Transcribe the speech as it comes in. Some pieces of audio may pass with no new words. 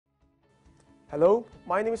Hello,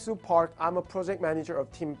 my name is Sue Park. I'm a project manager of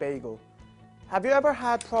Team Bagel. Have you ever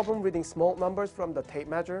had problem reading small numbers from the tape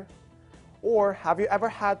measure? Or have you ever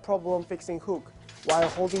had problem fixing hook while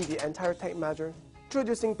holding the entire tape measure?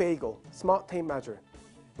 Introducing Bagel, Smart Tape Measure.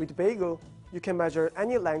 With Bagel, you can measure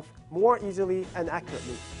any length more easily and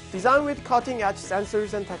accurately. Designed with cutting-edge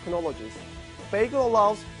sensors and technologies, Bagel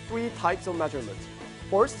allows 3 types of measurements.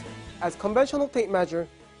 First, as conventional tape measure,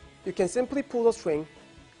 you can simply pull the string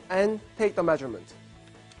and take the measurement.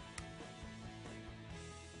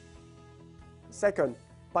 Second,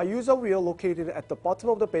 by use of wheel located at the bottom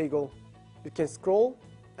of the Bagel, you can scroll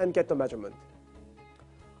and get the measurement.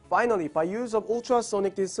 Finally, by use of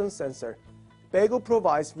ultrasonic distance sensor, Bagel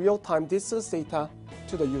provides real-time distance data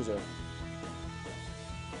to the user.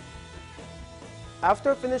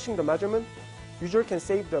 After finishing the measurement, user can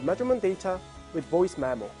save the measurement data with voice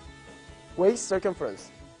memo. Waist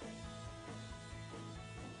circumference.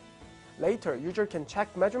 Later, user can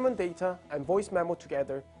check measurement data and voice memo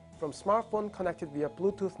together from smartphone connected via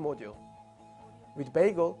Bluetooth module. With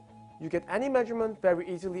Bagel, you get any measurement very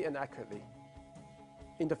easily and accurately.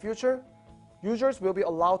 In the future, users will be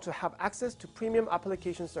allowed to have access to premium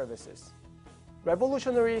application services.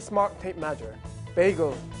 Revolutionary smart tape measure,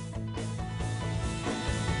 Bagel.